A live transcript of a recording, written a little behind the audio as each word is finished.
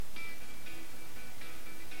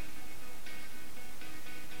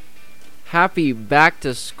Happy back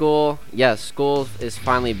to school. Yes, school is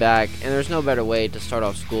finally back, and there's no better way to start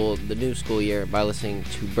off the new school year, by listening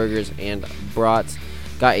to Burgers and Brats.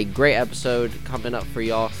 Got a great episode coming up for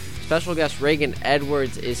y'all. Special guest Reagan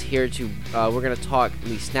Edwards is here we're going to talk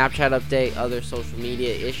the Snapchat update, other social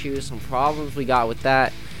media issues, some problems we got with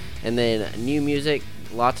that, and then new music.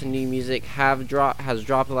 Lots of new music has dropped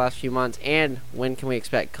the last few months, and when can we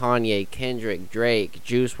expect Kanye, Kendrick, Drake,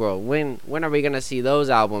 Juice WRLD? When are we going to see those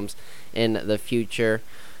albums in the future?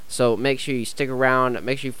 So make sure you stick around.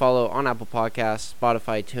 Make sure you follow on Apple Podcasts,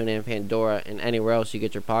 Spotify, TuneIn, Pandora, and anywhere else you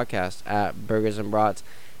get your podcasts at Burgers and Brats,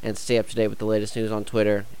 and stay up to date with the latest news on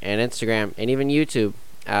Twitter and Instagram and even YouTube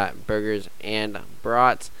at Burgers and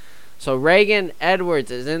Brats. So Reagan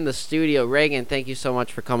Edwards is in the studio. Reagan, thank you so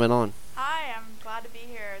much for coming on. Hi, I'm glad to be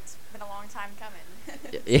here. It's been a long time coming.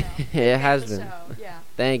 It has been. Yeah.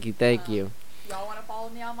 Thank you. Y'all want to follow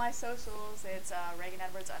me on my socials? It's Reagan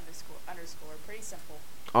Edwards underscore. Pretty simple.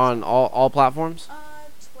 On all platforms?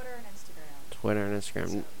 Twitter and Instagram.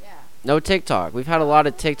 So, yeah. No TikTok. We've had a lot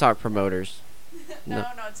of TikTok promoters. no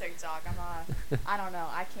TikTok. I don't know.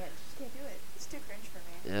 I just can't do it. It's too cringe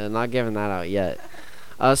for me. Yeah, not giving that out yet.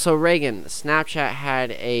 So Reagan, Snapchat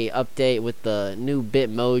had a update with the new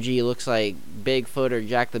Bitmoji. It looks like Bigfoot or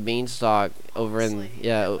Jack the Beanstalk over Honestly, in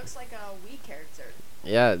it looks like a Wii character.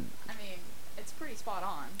 Yeah. I mean, it's pretty spot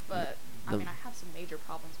on, but I have some major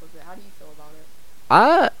problems with it. How do you feel about it?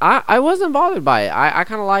 I wasn't bothered by it. I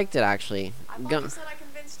kind of liked it actually. I thought you said I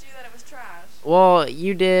convinced you that it was trash. Well,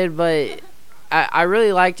 you did, but I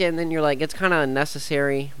really liked it, and then you're like, it's kind of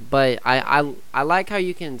unnecessary. But I like how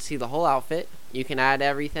you can see the whole outfit. You can add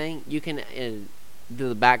everything. You can do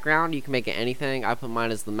the background. You can make it anything. I put mine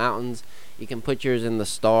as the mountains. You can put yours in the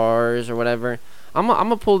stars or whatever. I'm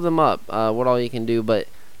gonna pull them up. What all you can do, but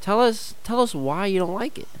tell us why you don't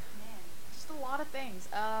like it. Man, just a lot of things.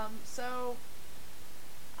 So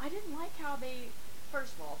I didn't like how they.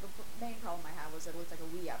 First of all, the main problem I had was it looked like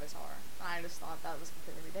a Wii avatar. I just thought that was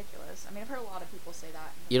completely ridiculous. I mean, I've heard a lot of people say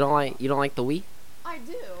that. You don't like the Wii? I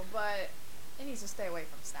do, but it needs to stay away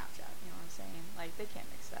from Snapchat. You know what I'm saying? Like, they can't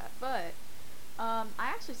mix that. But I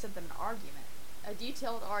actually sent them an argument, a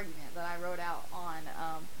detailed argument that I wrote out on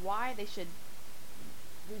why they should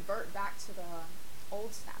revert back to the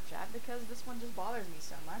old Snapchat, because this one just bothers me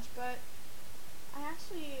so much. But I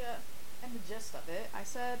actually, in the gist of it, I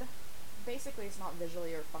said basically it's not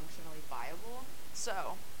visually or functionally viable.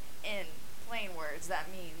 So, in plain words, that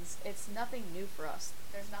means it's nothing new for us.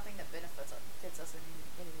 There's nothing that benefits us in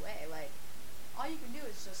any way. Like, all you can do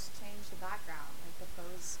is just change the background, like the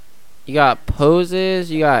pose. You got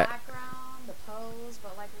poses, you got background, the pose,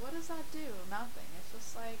 but like, what does that do? Nothing. It's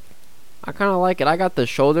just like, I kind of like it. I got the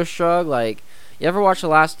shoulder shrug. Like, you ever watch The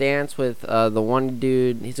Last Dance with the one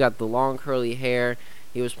dude? He's got the long curly hair.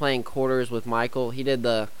 He was playing quarters with Michael. He did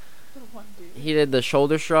the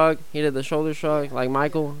shoulder shrug. Like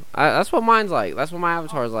Michael. That's what mine's like. That's what my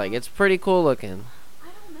avatar's like. It's pretty cool looking. I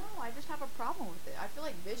don't know. I just have a problem with it. I feel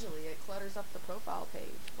like visually it clutters up the profile page.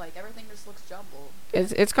 Like, everything just looks jumbled.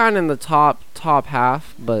 It's kind of in the top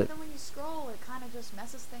half, but then when you scroll, it kind of just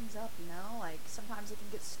messes things up, you know? Like, sometimes it can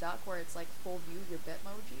get stuck where it's like full view of your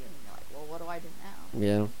Bitmoji, and you're like, well, what do I do now?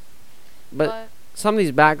 yeah. But some of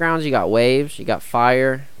these backgrounds, you got waves, you got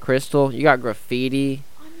fire, crystal, you got graffiti.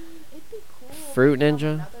 I mean, it'd be cool. Fruit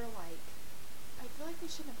Ninja. I feel like they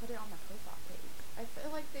shouldn't put it on the profile page. I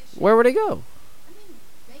feel like they should. Where would it go? I mean,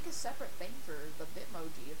 make a separate thing for the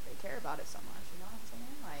Bitmoji if they care about it so much. You know what I'm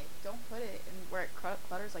saying? Like, don't put it in where it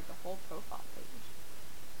clutters like the whole profile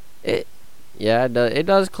page. It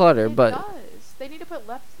does clutter, but it does. They need to put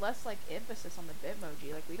less like emphasis on the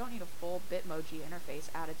Bitmoji. Like, we don't need a full Bitmoji interface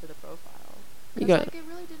added to the profile. It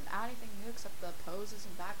really didn't add anything new except the poses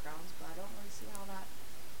and backgrounds, but I don't really see how that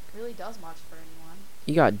really does much for anyone.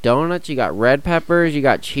 You got donuts, you got red peppers, you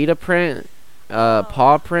got cheetah print,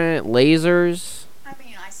 paw print, lasers. I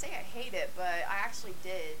mean, I say I hate it, but I actually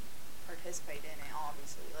did participate in it,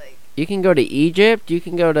 obviously. Like, You can go to Egypt, you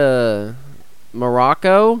can go to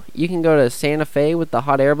Morocco, you can go to Santa Fe with the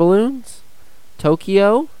hot air balloons,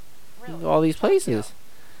 Tokyo, really? all these places.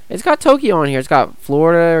 It's got Tokyo on here. It's got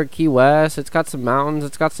Florida or Key West. It's got some mountains.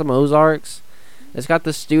 It's got some Ozarks. It's got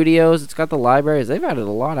the studios. It's got the libraries. They've added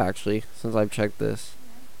a lot, actually, since I've checked this.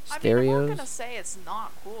 Stereos. I mean, I'm not going to say it's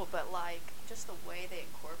not cool, but, like, just the way they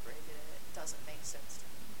incorporated it doesn't make sense to me.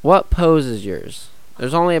 What pose is yours?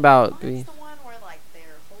 There's only about three. It's the one where, like,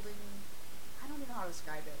 they're holding, I don't even know how to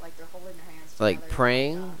describe it. Like, they're holding their hands together. Like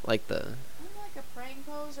praying? Like the... Maybe like a praying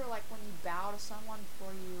pose, or like when you bow to someone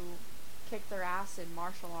before you kick their ass in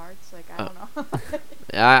martial arts. Like, I don't know.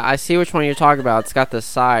 I see which one you're talking about. It's got the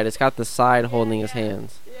side. It's got the side holding his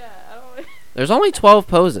hands. Yeah, I don't There's only 12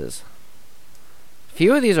 poses.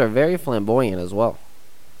 Few of these are very flamboyant as well.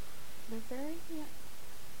 They're very, I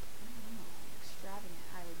don't know, extravagant,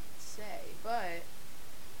 I would say. But,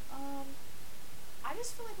 I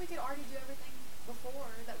just feel like we could already do everything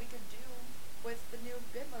before that we could do with the new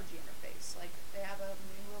Bitmoji interface. Like, they have a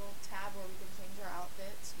new little tab where we can change our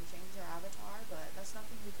outfits and change our avatar, but that's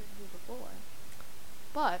nothing we couldn't do before.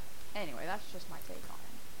 But, anyway, that's just my take on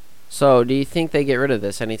it. So, do you think they get rid of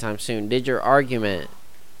this anytime soon? Did your argument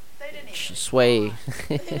They didn't even sway?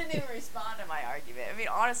 They didn't even respond to my argument. I mean,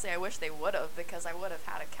 honestly, I wish they would have, because I would have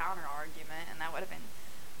had a counter argument, and that would have been,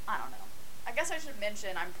 I don't know. I guess I should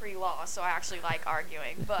mention I'm pre-law, so I actually like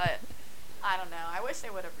arguing, but I don't know. I wish they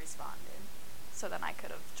would have responded, so then I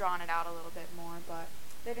could have drawn it out a little bit more, but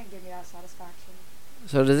they didn't give me that satisfaction.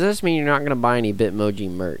 So, does this mean you're not going to buy any Bitmoji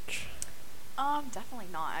merch? Definitely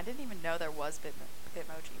not. I didn't even know there was Bitmoji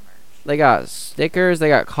merch. They got stickers, they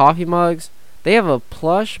got coffee mugs. They have a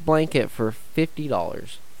plush blanket for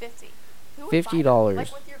 $50. 50. Who would $50. buy that?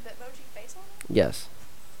 Like with your Bitmoji face on it? Yes.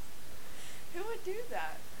 Who would do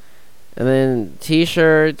that? And then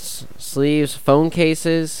t-shirts, sleeves, phone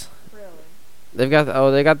cases. Really? They got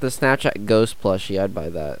the Snapchat Ghost plushie. I'd buy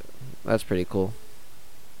that. That's pretty cool.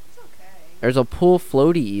 It's okay. There's a pool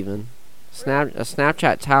floaty even. Really? A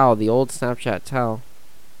Snapchat towel, the old Snapchat towel.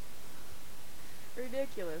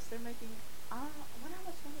 Ridiculous. They're making. I wonder how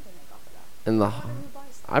much money they make off of that. And I wonder who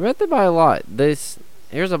buys that. I bet they buy a lot.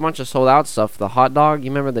 Here's a bunch of sold out stuff. The hot dog, you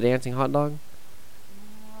remember the dancing hot dog?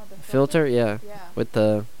 The Filter, yeah. Yeah. With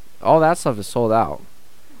all that stuff is sold out.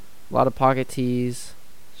 A lot of pocket tees,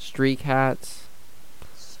 streak hats.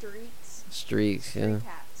 Streaks, yeah. Streak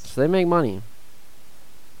hats. So they make money.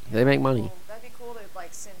 They make money. Cool. That'd be cool to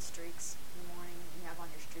like send streaks in the morning and you have on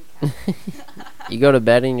your streak hat. You go to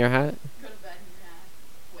bed in your hat? Go to bed in your hat.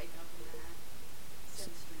 Wake up in your hat.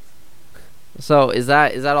 Send streaks in your hat. So is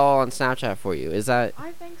that all on Snapchat for you? Is that?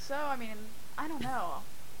 I think so. I mean, I don't know.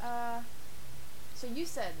 So you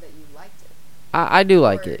said that you liked it. I do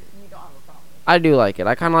like it. You don't have a problem with it. I do like it.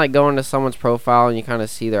 I kind of like going to someone's profile and you kind of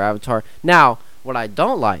see their avatar. Now, what I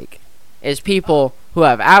don't like is people who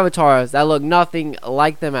have avatars that look nothing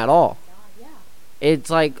like them at all. God, yeah.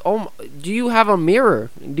 It's like, do you have a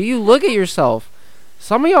mirror? Do you look at yourself?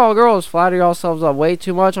 Some of y'all girls flatter yourselves up way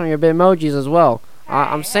too much on your Bitmojis as well.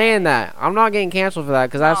 I'm saying that. I'm not getting canceled for that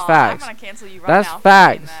because that's facts. I'm gonna cancel you right That's now.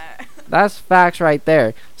 facts. For saying that. That's facts right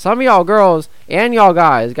there. Some of y'all girls and y'all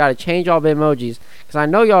guys got to change y'all Bitmojis because I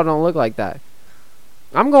know y'all don't look like that.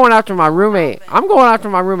 I'm going after my roommate.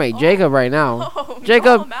 Jacob right now. Oh,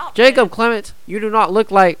 Jacob Clements, you do not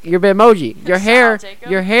look like your Bitmoji.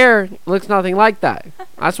 Your hair looks nothing like that.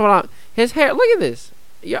 That's what his hair. Look at this.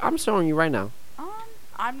 Yeah, I'm showing you right now.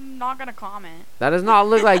 I'm not gonna comment. That does not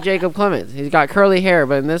look like Jacob Clements. He's got curly hair,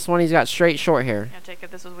 but in this one he's got straight short hair. Yeah,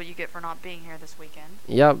 Jacob, this is what you get for not being here this weekend.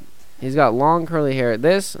 Yep. He's got long curly hair.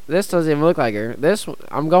 This doesn't even look like her. This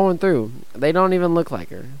I'm going through. They don't even look like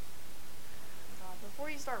her. God, before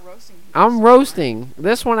you start roasting people, I'm roasting.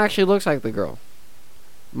 This one actually looks like the girl.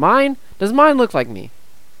 Does mine look like me?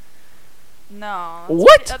 No.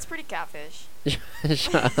 What? That's pretty catfish.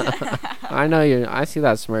 I know I see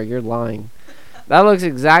that smirk. You're lying. That looks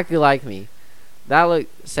exactly like me.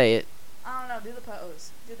 Say it. I don't know. Do the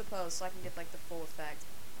pose. Do the pose so I can get like the full effect.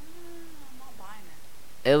 I'm not buying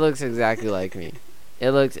it. It looks exactly like me.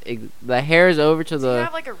 The hair is over to Do you the.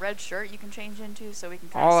 have like a red shirt you can change into so we can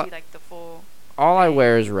kind of see like the full. All I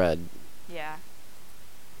wear is red. Yeah.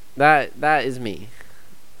 That is me.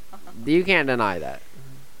 You can't deny that.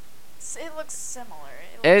 It looks similar.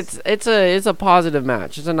 It's a positive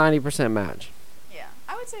match. It's a 90% match. Yeah,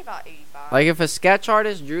 I would say about 85. Like if a sketch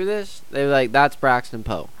artist drew this, they'd be like, "That's Braxton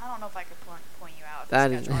Poe." I don't know if I could point you out. If That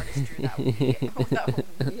a is- sketch artist drew that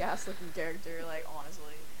would ass looking character. Like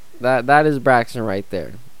honestly. That is Braxton right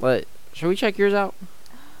there. But should we check yours out?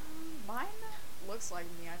 Mine looks like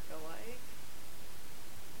me. I feel like.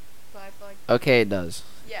 But I feel like. Okay, it does.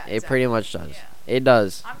 Yeah. It pretty much does. Yeah. It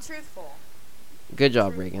does. I'm truthful. Good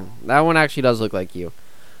job, Reagan. That one actually does look like you.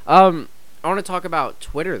 I want to talk about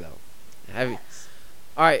Twitter though. Yes.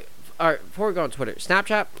 All right. Before we go on Twitter,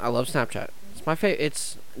 Snapchat. I love Snapchat. It's my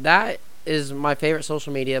favorite. That is my favorite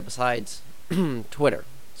social media besides Twitter.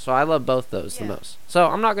 So I love both those the most. So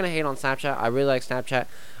I'm not gonna hate on Snapchat. I really like Snapchat.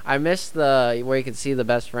 I missed where you could see the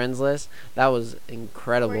best friends list. That was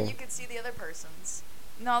incredible. Where you could see the other person's.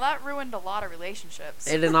 No, that ruined a lot of relationships.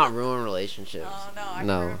 It did not ruin relationships. Oh no, I can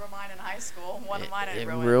remember mine in high school. One of mine it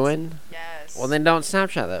ruined. Ruined? Yes. Well, then don't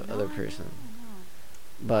Snapchat that other person.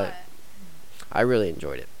 No. But I really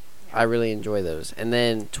enjoyed it. Yeah. I really enjoy those. And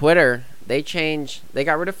then Twitter, they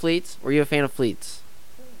got rid of fleets. Were you a fan of fleets?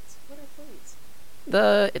 Fleets. What are fleets?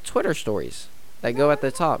 The Twitter stories that go at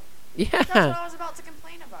the top. That's what Yeah, I was about to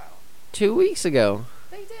complain about. 2 weeks ago.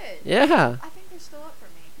 They did. Yeah. I think they're still up for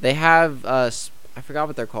me. They have I forgot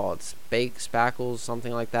what they're called. Spackles,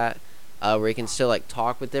 something like that. Where you can still like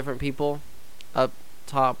talk with different people up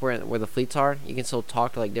top where the fleets are. You can still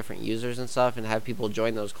talk to like different users and stuff and have people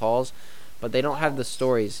join those calls, but they don't have the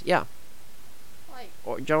stories. Yeah. Like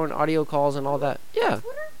Or join audio calls and all that. Yeah.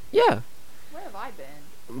 Twitter? Yeah. Where have I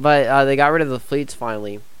been? But they got rid of the fleets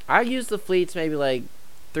finally. I used the fleets maybe like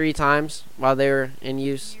 3 times while they were in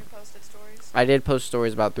use. You posted stories? I did post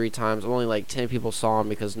stories about 3 times. Only like 10 people saw them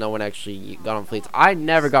because no one actually got on fleets. I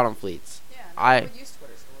never got on fleets. Yeah, I would use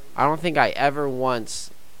Twitter stories. I don't think I ever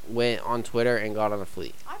once went on Twitter and got on a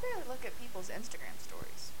fleet. I barely look at people's Instagram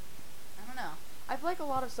stories. I don't know. I feel like a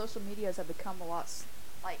lot of social medias have become a lot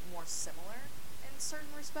like more similar in certain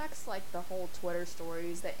respects. Like the whole Twitter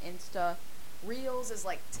stories, the Insta Reels is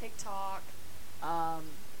like TikTok.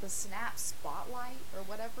 The Snap Spotlight or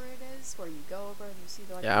whatever it is, where you go over and you see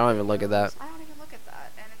the like. Yeah, I don't even look at that. I don't even look at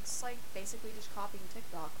that, and it's like basically just copying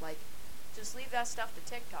TikTok. Like, just leave that stuff to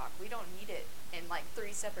TikTok. We don't need it in like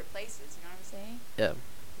 3 separate places. You know what I'm saying? Yeah.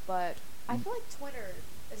 But I feel like Twitter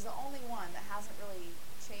is the only one that hasn't really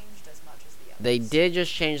changed as much as the others. They did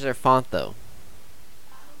just change their font though.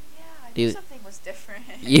 Oh yeah, I Dude. knew something was different.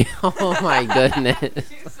 Yeah, oh my goodness. I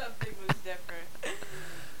knew something was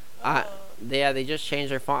different. Yeah, they just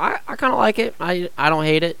changed their font. I kind of like it. I don't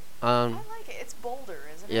hate it. I like it. It's bolder,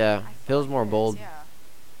 isn't it? Yeah, I feels feel more like it bold. is, yeah.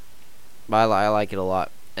 But I like it a lot.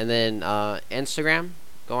 And then Instagram.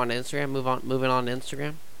 Go on to Instagram. Moving on to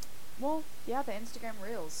Instagram. Well, yeah, the Instagram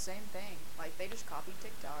Reels, same thing. Like, they just copied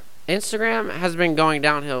TikTok. Instagram has been going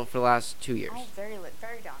downhill for the last 2 years. Oh, very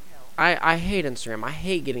downhill. I hate Instagram. I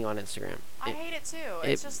hate getting on Instagram. I hate it too.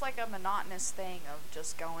 It's just like a monotonous thing of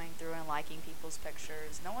just going through and liking people's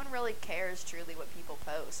pictures. No one really cares truly what people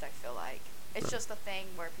post, I feel like. It's just a thing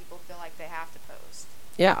where people feel like they have to post.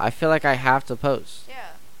 Yeah, I feel like I have to post.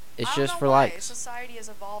 Yeah. It's I don't just know for why. likes. Society has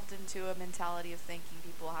evolved into a mentality of thinking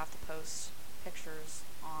people have to post pictures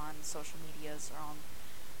on social medias or on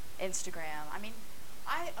Instagram. I mean,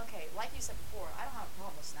 okay, like you said before, I don't have a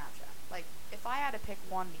problem with Snapchat. Like, if I had to pick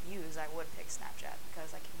one to use, I would pick Snapchat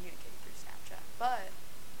because I communicate through Snapchat. But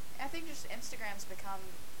I think just Instagram's become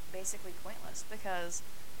basically pointless because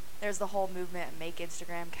there's the whole movement make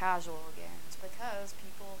Instagram casual again. It's because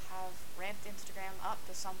people have ramped Instagram up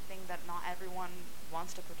to something that not everyone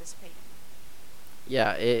wants to participate in.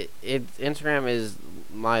 Yeah, Instagram is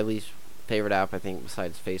my least favorite app, I think,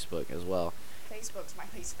 besides Facebook as well. Facebook's my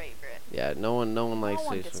least favorite. Yeah, no one likes No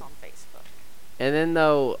one Facebook. gets on Facebook. And then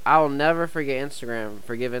though, I'll never forgive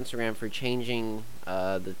Instagram for changing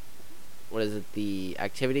the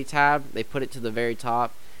activity tab. They put it to the very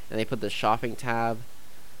top, and they put the shopping tab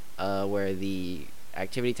where the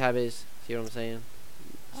activity tab is. See what I'm saying?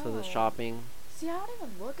 So the shopping. See, I don't even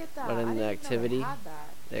look at that. But in I the didn't activity, know they had that.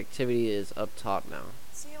 the activity is up top now.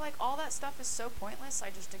 See, like, all that stuff is so pointless, I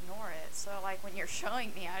just ignore it. So, like, when you're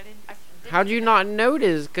showing me, I didn't How'd you even- not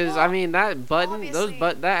notice? Because, I Well, mean, that button, obviously-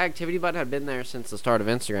 that activity button had been there since the start of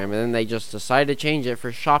Instagram, and then they just decided to change it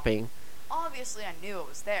for shopping. Obviously, I knew it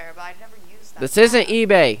was there, but I never used that. This isn't tab.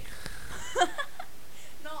 eBay.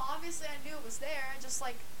 No, obviously, I knew it was there. I just,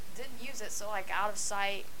 like, didn't use it. So, like, out of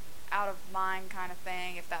sight, out of mind kind of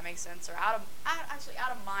thing, if that makes sense. Or out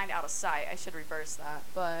of mind, out of sight. I should reverse that.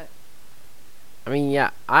 But I mean,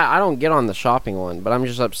 yeah, I don't get on the shopping one, but I'm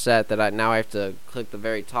just upset that now I have to click the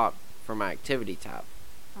very top for my activity tab.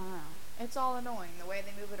 I don't know. It's all annoying. The way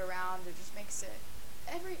they move it around, it just makes it...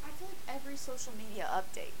 I feel like every social media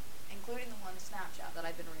update, including the one Snapchat that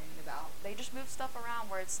I've been reading about, they just move stuff around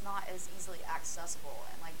where it's not as easily accessible,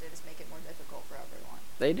 and, like, they just make it more difficult for everyone.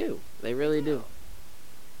 They do. They really do.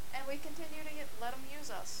 And we continue to let them use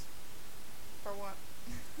us. For what?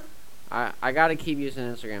 I gotta keep using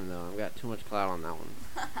Instagram, though. I've got too much clout on that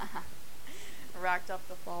one. Racked up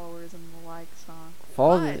the followers and the likes, huh?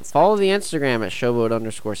 Follow the Instagram at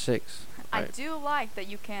showboat_6. I do like that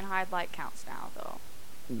you can hide like counts now, though.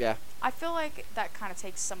 Yeah. I feel like that kind of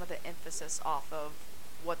takes some of the emphasis off of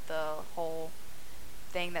what the whole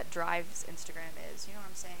thing that drives Instagram is. You know what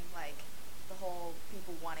I'm saying? Like, the whole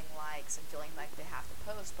people wanting likes and feeling like they have to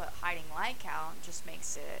post, but hiding like count just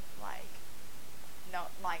makes it, like, no,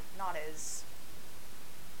 like, not as...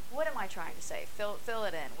 What am I trying to say? Fill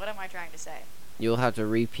it in. What am I trying to say? You'll have to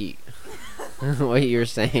repeat what you're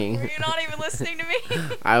saying. Were you not even listening to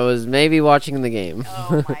me? I was maybe watching the game.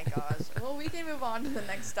 Oh my gosh. Well, we can move on to the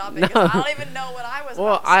next topic. No. 'Cause I don't even know what I was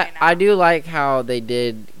Well, about to say now. I do like how they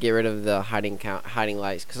did get rid of the hiding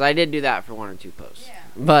likes, because I did do that for 1 or 2 posts. Yeah.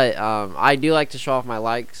 But I do like to show off my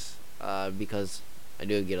likes because I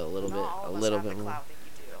do get a little Not bit, all a of us little have bit the more. clout that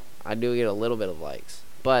you do. I do get a little bit of likes,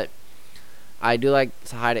 but I do like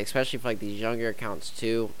to hide it, especially for like these younger accounts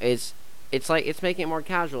too. It's like it's making it more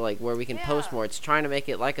casual, like where we can post more. It's trying to make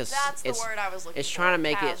it like a. That's the word I was looking for. It's trying to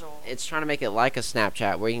make casual. It's trying to make it like a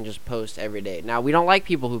Snapchat where you can just post every day. Now we don't like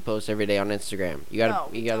people who post every day on Instagram. You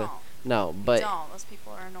gotta. No, but don't. Those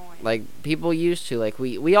people are annoying. like people used to, like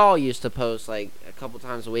we all used to post like a couple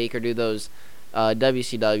times a week or do those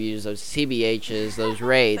WCWs, those TBHs, those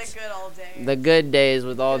rates. The good old days. The good days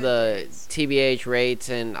with all the days. TBH rates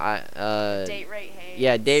and Date rate hates.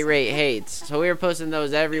 Yeah, date rate hates. So we were posting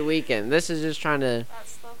those every weekend. This is just trying to. That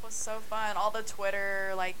stuff was so fun. All the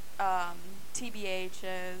Twitter like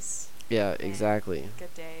TBHs. Yeah, exactly.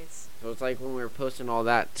 Good days. So it's like when we were posting all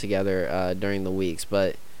that together during the weeks,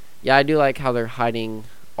 but yeah, I do like how they're hiding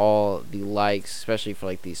all the likes, especially for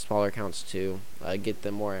like these smaller accounts too.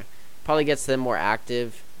 Probably gets them more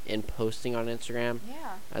active in posting on Instagram.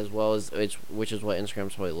 Yeah. As well as which is what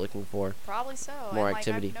Instagram's probably looking for. Probably so. More and,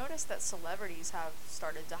 activity. I've noticed that celebrities have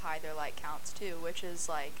started to hide their like counts too, which is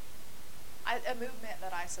like a movement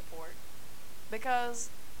that I support because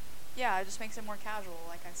it just makes it more casual,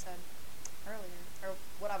 like I said earlier, or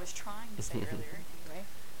what I was trying to say earlier anyway.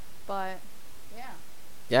 But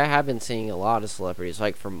yeah, I have been seeing a lot of celebrities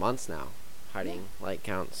like for months now hiding like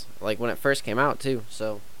counts, like when it first came out too.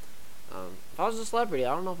 So if I was a celebrity,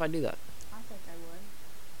 I don't know if I'd do that. I think I would.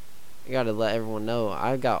 You gotta let everyone know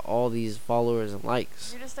I got all these followers and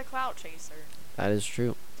likes. You're just a clout chaser. That is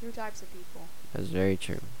true. Two types of people. That's very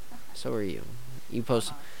true. So are you. You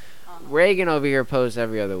post. Reagan over here posts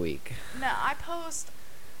every other week. No, I post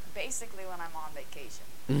basically when I'm on vacation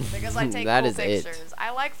because I take That cool is pictures. it.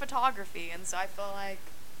 I like photography, and so I feel like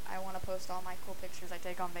I want to post all my cool pictures I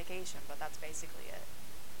take on vacation. But that's basically it.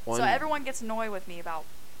 So everyone gets annoyed with me about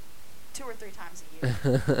 2 or 3 times a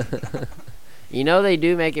year. You know they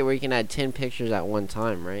do make it where you can add 10 pictures at one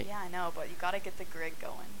time, right? Yeah, I know, but you gotta get the grid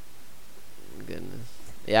going. Goodness.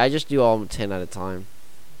 Yeah, I just do all 10 at a time.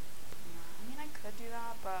 I mean, I could do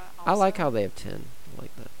that, but also I like how they have 10. I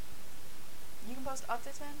like that. You can post up to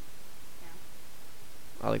 10?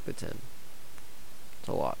 Yeah. I like the 10. It's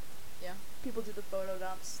a lot. Yeah. People do the photo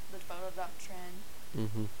dump trend.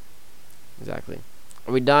 Mm-hmm. Exactly.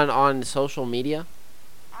 Are we done on social media?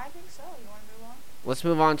 I think so. You want to move on? Let's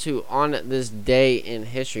move on to On This Day in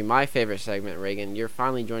History, my favorite segment, Reagan. You're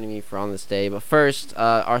finally joining me for On This Day. But first,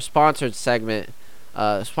 our sponsored segment,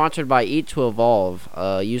 sponsored by Eat to Evolve.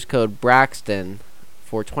 Use code Braxton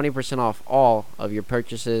for 20% off all of your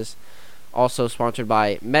purchases. Also sponsored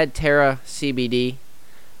by Medterra CBD.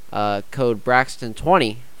 Code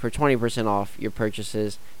Braxton20 for 20% off your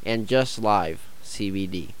purchases. And Just Live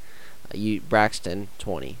CBD.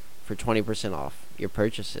 Braxton20 for 20% off your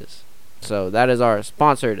purchases. So that is our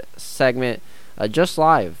sponsored segment, Just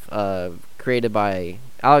Live, created by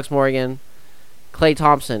Alex Morgan, Klay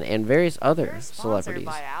Thompson, and various other celebrities.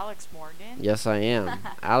 By Alex Morgan. Yes, I am.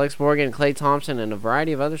 Alex Morgan, Klay Thompson, and a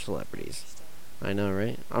variety of other celebrities. I know,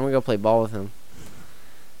 right? I'm gonna go play ball with him.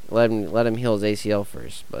 Let him heal his ACL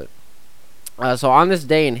first. But so on this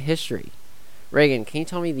day in history, Reagan, can you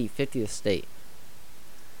tell me the 50th state?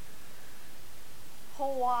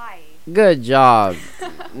 Hawaii. Good job.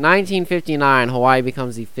 1959, Hawaii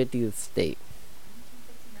becomes the 50th state.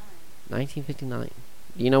 1959.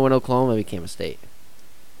 Do you know when Oklahoma became a state?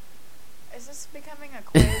 Is this becoming a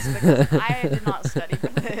quiz? Because I did not study for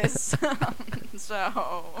this.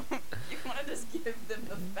 So, you want to just give them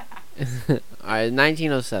the facts? Alright,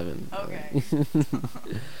 1907. Okay.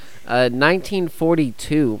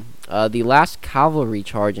 1942, the last cavalry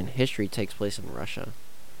charge in history takes place in Russia.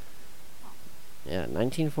 Yeah,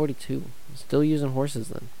 1942. Still using horses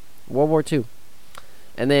then. World War II.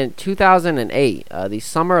 And then 2008, the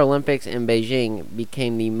Summer Olympics in Beijing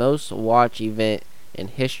became the most watched event in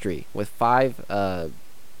history with 5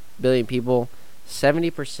 billion people.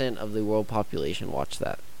 70% of the world population watched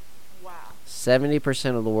that. Wow.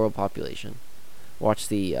 70% of the world population watched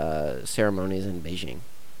the ceremonies in Beijing.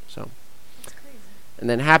 So. That's crazy. And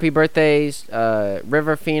then happy birthdays,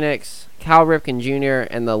 River Phoenix, Cal Ripken Jr.,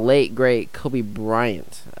 and the late, great Kobe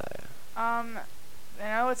Bryant. I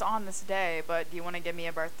know it's on this day, but do you want to give me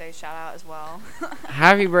a birthday shout out as well?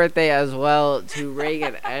 Happy birthday as well to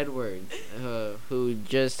Reagan Edwards, who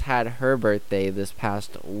just had her birthday this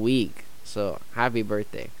past week. So, happy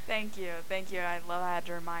birthday. Thank you. I had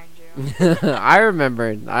to remind you. I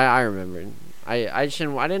remembered. I remembered. I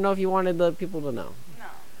didn't know if you wanted the people to know. No.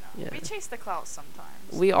 Yeah. We chase the clout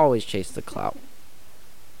sometimes. We always chase the clout.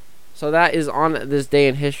 So that is on this day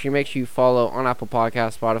in history. Make sure you follow on Apple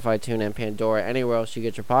Podcasts, Spotify, TuneIn, Pandora, anywhere else you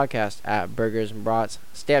get your podcast at Burgers and Brats.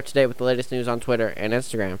 Stay up to date with the latest news on Twitter and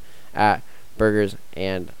Instagram at Burgers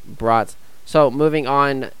and Brats. So moving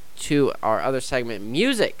on to our other segment,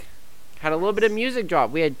 music. Had a little bit of music drop.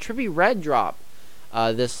 We had Trippie Redd drop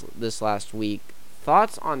this last week.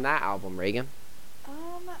 Thoughts on that album, Reagan?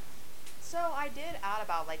 So I did add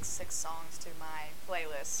about like 6 songs to my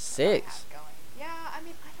playlist. 6? Going. Yeah, I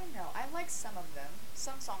mean, I don't know. I like some of them.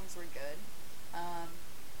 Some songs were good.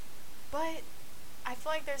 But I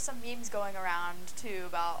feel like there's some memes going around too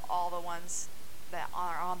about all the ones that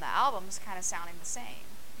are on the albums kind of sounding the same.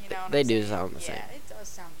 You know what They I'm do saying? sound the same. Yeah, it does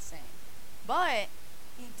sound the same. But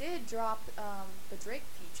he did drop the Drake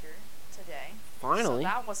feature today. Finally. So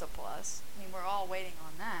that was a plus. I mean, we're all waiting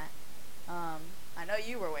on that. I know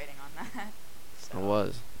you were waiting on that. So. It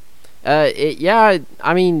was. Yeah,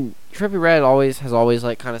 I mean, Trippie Redd has always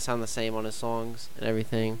like kind of sound the same on his songs and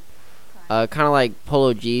everything. Kind of like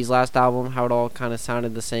Polo G's last album, how it all kind of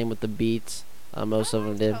sounded the same with the beats. Most of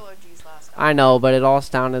them did. Polo G's last album. I know, but it all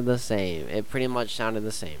sounded the same. It pretty much sounded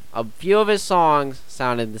the same. A few of his songs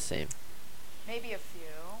sounded the same. Maybe a few.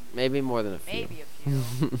 Maybe more than a few. Maybe a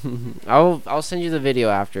few. I'll send you the video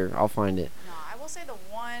after. I'll find it. No, I will say the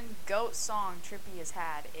one GOAT song Trippie has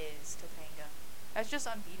had is Topanga. That's just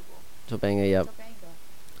unbeatable. Topanga, yep. Topanga.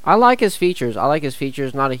 I like his features.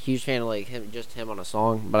 Not a huge fan of like him on a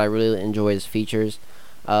song, but I really enjoy his features.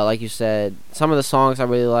 Like you said, some of the songs I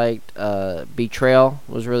really liked. Betrayal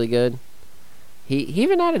was really good. He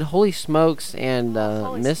even added Holy Smokes and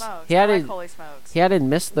Holy Smokes. He added Holy Smokes. He added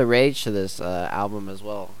Miss the Rage to this album as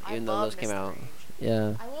well, I even though love those came Miss the out. Rage.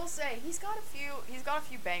 Yeah. I will say he's got a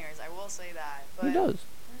few bangers. I will say that. But He does.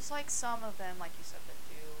 there's like some of them, like you said, that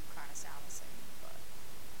do kind of sound the same.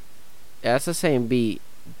 But Yeah, it's the same beat,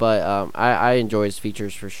 but I enjoy his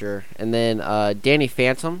features for sure. And then Danny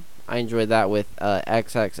Phantom, I enjoyed that with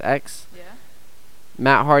XXX. yeah.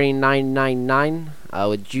 Matt Hardy 999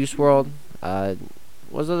 with Juice World. It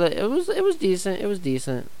was decent. It was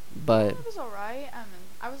decent, but It was alright. I mean,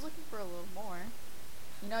 I was looking for a little more.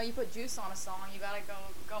 You know, you put Juice on a song, you gotta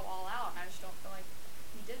go all out, and I just don't feel like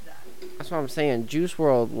he did that. that's what I'm saying. Juice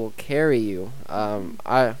World will carry you.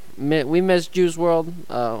 We miss Juice World.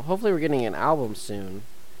 Hopefully we're getting an album soon,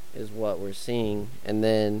 is what we're seeing. And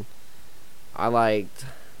then I liked,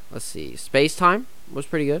 let's see, Space Time was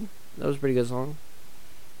pretty good. That was a pretty good song.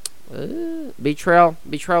 Betrayal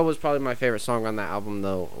was probably my favorite song on that album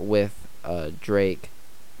though, with Drake.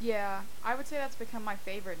 Yeah, I would say that's become my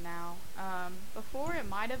favorite now. Before it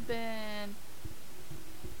might have been.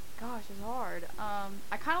 Gosh, it's hard.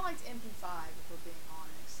 I kind of liked MP5 if we're being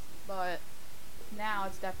honest, but now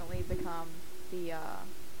it's definitely become the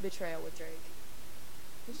Betrayal with Drake.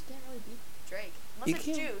 We just can't really beat Drake unless You it's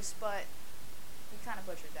can't. Juice, but he kind of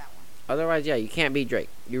butchered that one. Otherwise, yeah, you can't beat Drake.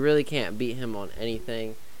 You really can't beat him on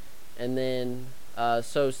anything. And then,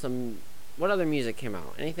 what other music came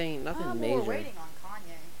out? Anything? Nothing major. We're waiting on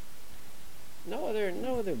Kanye.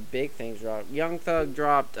 No other big things dropped. Young Thug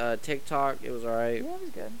dropped TikTok. It was alright. Yeah, it was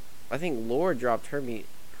good. I think Laura dropped her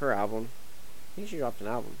album. I think she dropped an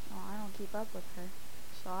album. Oh, I don't keep up with her,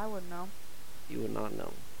 so I wouldn't know. You would not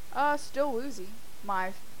know. Still Woozy,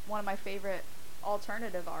 one of my favorite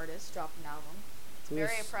alternative artists, dropped an album. It's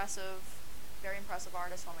very impressive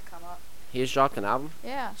artist on the come up. He just dropped an album?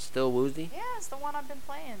 Yeah. Still Woozy? Yeah, it's the one I've been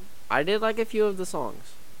playing. I did like a few of the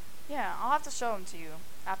songs. Yeah, I'll have to show them to you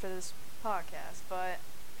after this podcast. But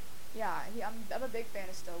yeah, I'm a big fan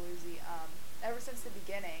of Still Woozy. Ever since the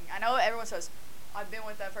beginning. I know everyone says I've been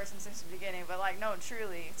with that person since the beginning, but like no,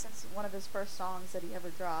 truly, since one of his first songs that he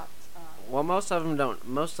ever dropped. Well, most of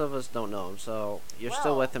us don't know him, so you're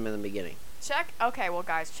still with him in the beginning. Okay, well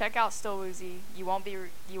guys, check out Still Woozy. You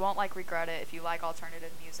won't like regret it if you like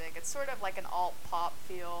alternative music. It's sort of like an alt pop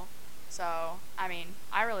feel. So, I mean,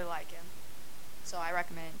 I really like him. So I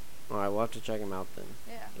recommend. Alright, we'll have to check him out then.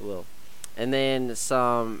 Yeah. We will. And then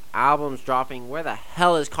some albums dropping. Where the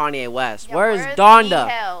hell is Kanye West? Yeah, where is where Donda? the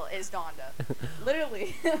hell is Donda?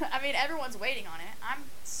 Literally. I mean, everyone's waiting on it. I'm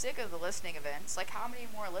sick of the listening events. Like, how many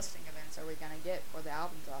more listening events are we gonna get before the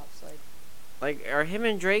album drops? Like, are him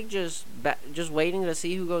and Drake just waiting to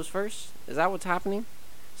see who goes first? Is that what's happening?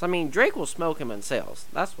 So, I mean, Drake will smoke him in sales.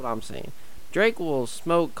 That's what I'm saying. Drake will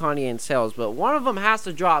smoke Kanye in sales, but one of them has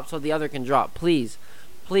to drop so the other can drop. Please,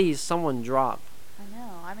 someone drop. I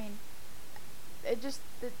know. I mean, it just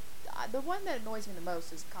the one that annoys me the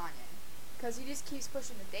most is Kanye, because he just keeps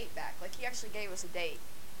pushing the date back. Like, he actually gave us a date.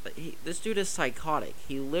 But this dude is psychotic.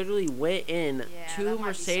 He literally went in to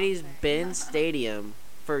Mercedes-Benz Stadium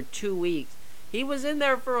for 2 weeks. He was in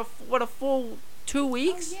there for a full 2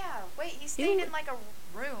 weeks? Oh yeah. Wait, he stayed in like a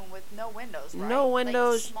room with no windows, right? No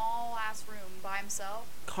windows. Like, small ass room by himself.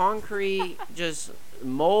 Concrete, just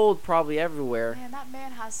mold probably everywhere. Man, that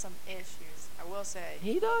man has some issues. I will say.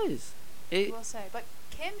 He does. I will say. But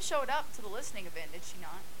Kim showed up to the listening event, did she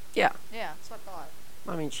not? Yeah. Yeah, that's what I thought.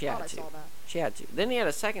 I mean, she had to. I saw that. She had to. Then he had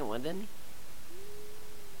a second one, didn't he?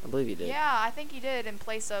 I believe he did. Yeah, I think he did in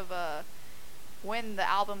place of when the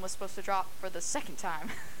album was supposed to drop for the second time.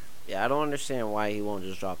 Yeah, I don't understand why he won't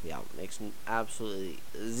just drop the album. Makes absolutely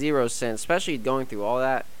zero sense, especially going through all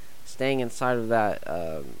that, staying inside of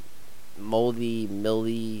that moldy,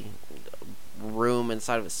 mildy room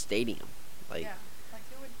inside of a stadium. Like, yeah, like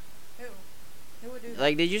who would do that?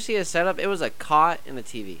 Like, did you see his setup? It was a cot and a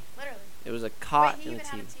TV. Literally. It was a cot Wait, he and a even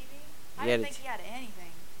TV. had a TV? I didn't think he had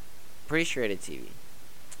anything. Pretty sure he had a TV.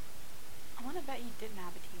 I want to bet he didn't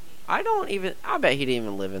have a TV. I bet he didn't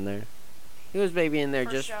even live in there. He was maybe in there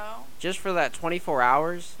just for that 24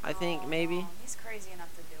 hours, I think, maybe. No. He's crazy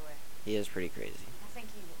enough to do it. He is pretty crazy. I think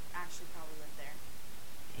he actually probably lived there.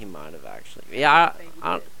 He might have actually. Yeah,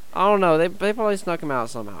 I don't know. They probably snuck him out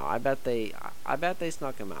somehow. I bet they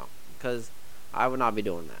snuck him out, because I would not be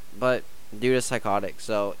doing that. But due to psychotic,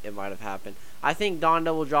 so it might have happened. I think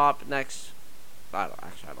Donda will drop next. I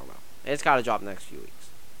don't know. It's got to drop next few weeks.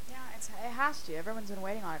 Yeah, it has to. Everyone's been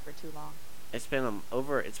waiting on it for too long. It's been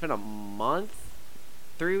a month,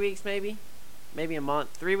 3 weeks maybe a month,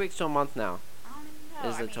 3 weeks to a month now. I don't even know.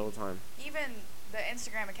 Is the total time. Even the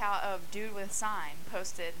Instagram account of Dude with Sign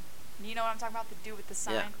posted. You know what I'm talking about? The Dude with the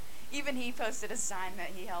Sign. Yeah. Even he posted a sign that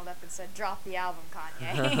he held up and said, "Drop the album,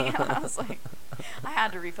 Kanye." I was like, I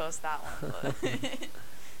had to repost that one. But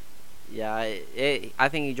Yeah, I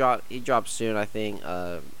think he drops soon. I think,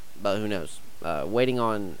 but who knows? Waiting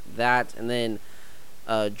on that, and then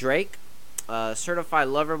Drake. Certified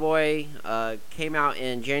Lover Boy came out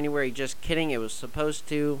in January. Just kidding, it was supposed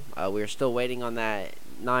to. We're still waiting on that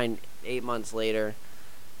 8 months later.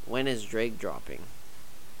 When is Drake dropping?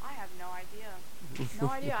 I have no idea. No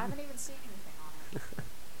idea. I haven't even seen anything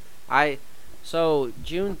on it. So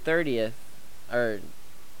June 30th, or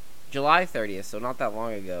July 30th, so not that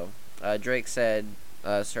long ago, Drake said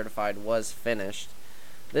Certified was finished.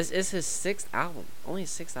 This is his 6th album. Only his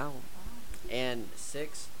 6th album. Wow. And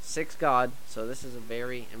 6 God, so this is a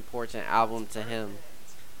very important album to him.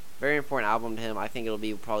 Very important album to him. I think it'll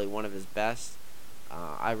be probably one of his best.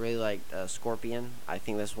 I really like Scorpion. I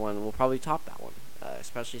think this one will probably top that one,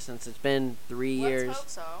 especially since it's been 3 years. Let's hope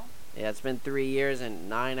so. Yeah, it's been 3 years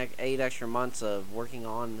and 8 extra months of working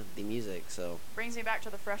on the music. So brings me back to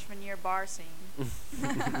the freshman year bar scene.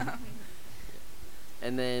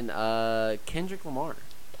 And then Kendrick Lamar.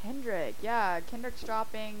 Kendrick's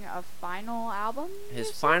dropping a final album.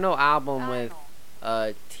 His final album with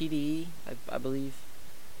TDE, I believe.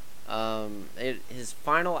 His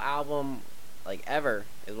final album, like, ever,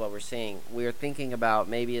 is what we're seeing. We're thinking about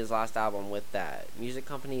maybe his last album with that music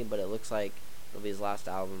company, but it looks like it'll be his last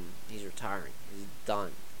album. He's retiring. He's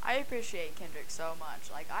done. I appreciate Kendrick so much.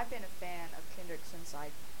 Like, I've been a fan of Kendrick since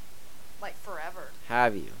like forever.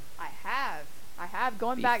 Have you? I have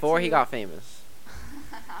going back to before he got famous.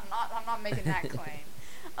 I'm not making that claim.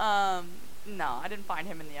 No, I didn't find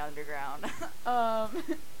him in the underground.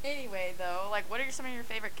 Anyway, though, like, what are some of your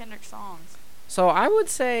favorite Kendrick songs? So I would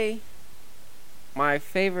say my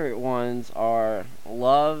favorite ones are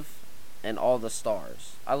Love and All the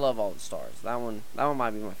Stars. I love All the Stars. That one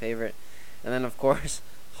might be my favorite. And then, of course,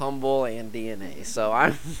 Humble and DNA. So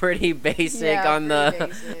I'm pretty basic on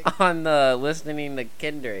the listening to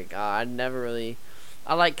Kendrick.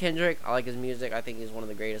 I like Kendrick. I like his music. I think he's one of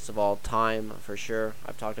the greatest of all time, for sure.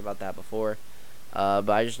 I've talked about that before. But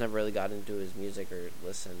I just never really got into his music or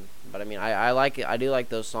listened. But I mean, I like it. I do like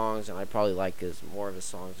those songs, and I probably like more of his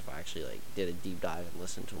songs if I actually did a deep dive and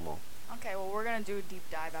listened to them all. Okay, well, we're gonna do a deep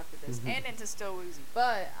dive after this, and into Still Woozy.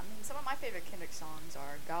 But I mean, some of my favorite Kendrick songs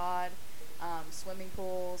are God, Swimming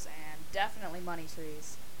Pools, and definitely Money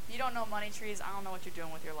Trees. If you don't know Money Trees, I don't know what you're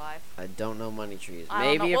doing with your life. I don't know Money Trees.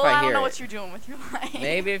 I don't know what you're doing with your life.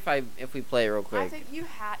 Maybe if we play it real quick. I think you'd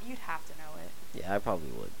have to know it. Yeah, I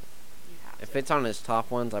probably would. You'd have to. If it's on his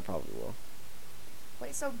top ones, I probably will.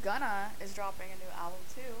 Wait, so Gunna is dropping a new album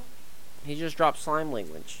too? He just dropped Slime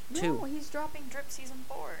Language 2. No, he's dropping Drip Season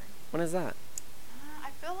 4. When is that? I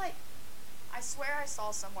feel like, I swear I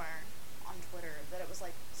saw somewhere on Twitter that it was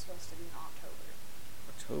supposed to be in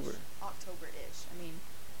October. October-ish. I mean,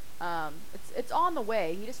 it's on the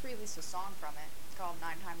way. He just released a song from it. It's called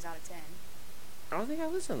 9 Times Out of 10. I don't think I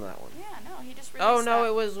listened to that one. Yeah, no, he just released. Oh no,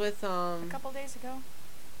 it was with a couple days ago.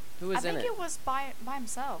 Who was in it? I think it was by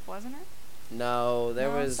himself, wasn't it? No, there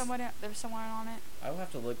was someone on it. I will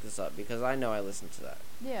have to look this up because I know I listened to that.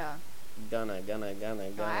 Yeah. Gonna. I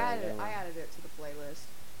added it to the playlist.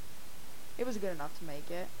 It was good enough to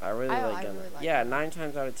make it. I really like Gonna. Really like yeah, it. 9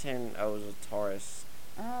 times out of 10, I was with Taurus.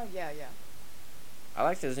 Oh, yeah. I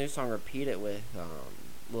liked his new song Repeat It with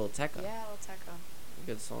Lil Tecca. Yeah, Lil Tecca.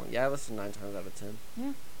 Good song. Yeah, I listened 9 times out of 10.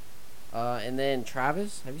 Yeah. And then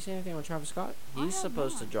Travis. Have you seen anything on Travis Scott? He's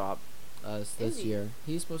supposed to drop this year.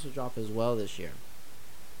 He's supposed to drop as well this year.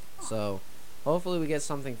 Oh. So, hopefully we get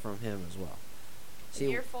something from him as well. A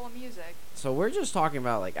year full of music. So we're just talking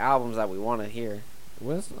about like albums that we want to hear.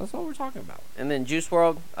 That's all we're talking about. And then Juice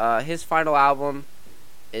WRLD, his final album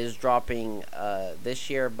is dropping this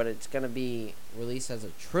year, but it's gonna be released as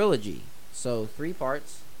a trilogy. So 3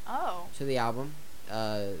 parts. Oh. To the album.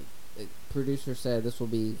 The producer said this will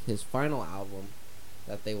be his final album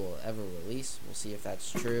that they will ever release. We'll see if that's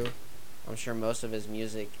true. I'm sure most of his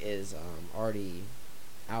music is already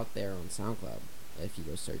out there on SoundCloud if you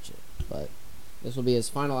go search it. But this will be his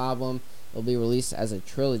final album. It'll be released as a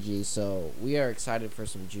trilogy, so we are excited for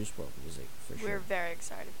some Juice WRLD music for sure. We're very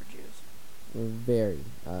excited for Juice. We're very.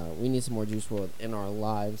 We need some more Juice WRLD in our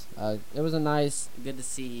lives. It was good to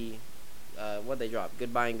see what they dropped.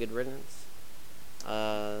 Goodbye and Good Riddance.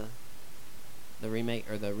 The remake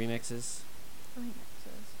or the remixes.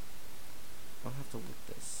 I'll have to look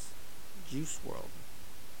this. Juice WRLD.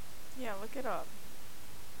 Yeah, look it up.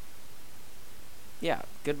 Yeah,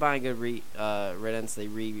 Goodbye and Good Riddance. They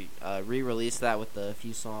re-released that with a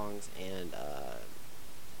few songs and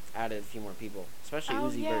added a few more people, especially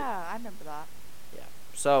Uzi Vert. Yeah, I remember that. Yeah.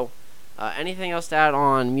 So, anything else to add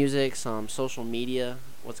on music, some social media?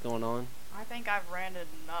 What's going on? I think I've ranted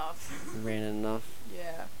enough.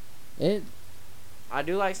 Yeah. I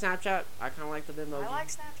do like Snapchat. I kind of like the Bitmoji. I like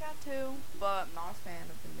Snapchat too, but I'm not a fan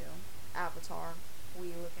of the new avatar,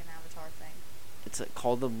 Wii-looking avatar thing. It's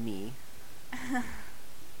called the Me.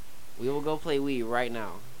 We will go play Wii right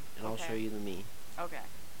now, and I'll show you the Me. Okay.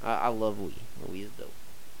 I love Wii. The Wii is dope.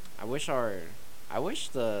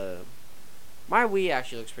 My Wii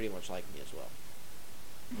actually looks pretty much like me as well.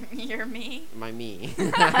 Your Me? My Me.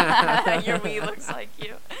 Your Wii looks like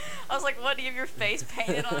you. I was like, what, do you have your face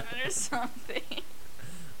painted on it or something?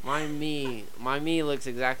 My Me looks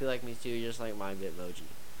exactly like me too, just like my Bitmoji.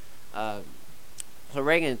 So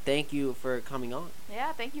Reagan, thank you for coming on.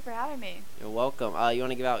 Yeah, thank you for having me. You're welcome. You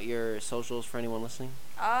want to give out your socials for anyone listening?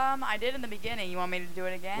 I did in the beginning. You want me to do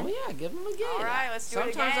it again? Well, yeah, give them again. All right, let's do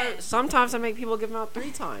it again. Sometimes I make people give them out 3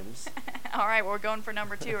 times. All right, we're going for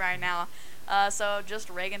number 2 right now. So just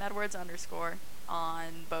Reagan Edwards _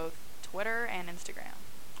 on both Twitter and Instagram.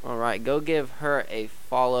 All right, go give her a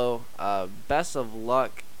follow. Best of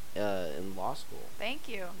luck in law school. Thank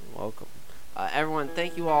you. You're welcome. Everyone,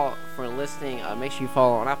 thank you all for listening. Make sure you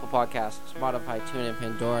follow on Apple Podcasts, Spotify, TuneIn,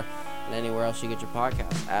 Pandora, and anywhere else you get your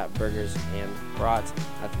podcasts at Burgers and Brats.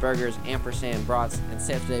 That's Burgers & Brats. And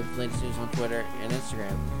stay up to date with latest news on Twitter and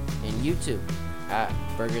Instagram and YouTube at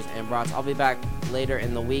Burgers and Brats. I'll be back later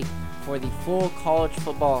in the week for the full college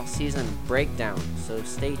football season breakdown, so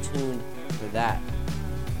stay tuned for that.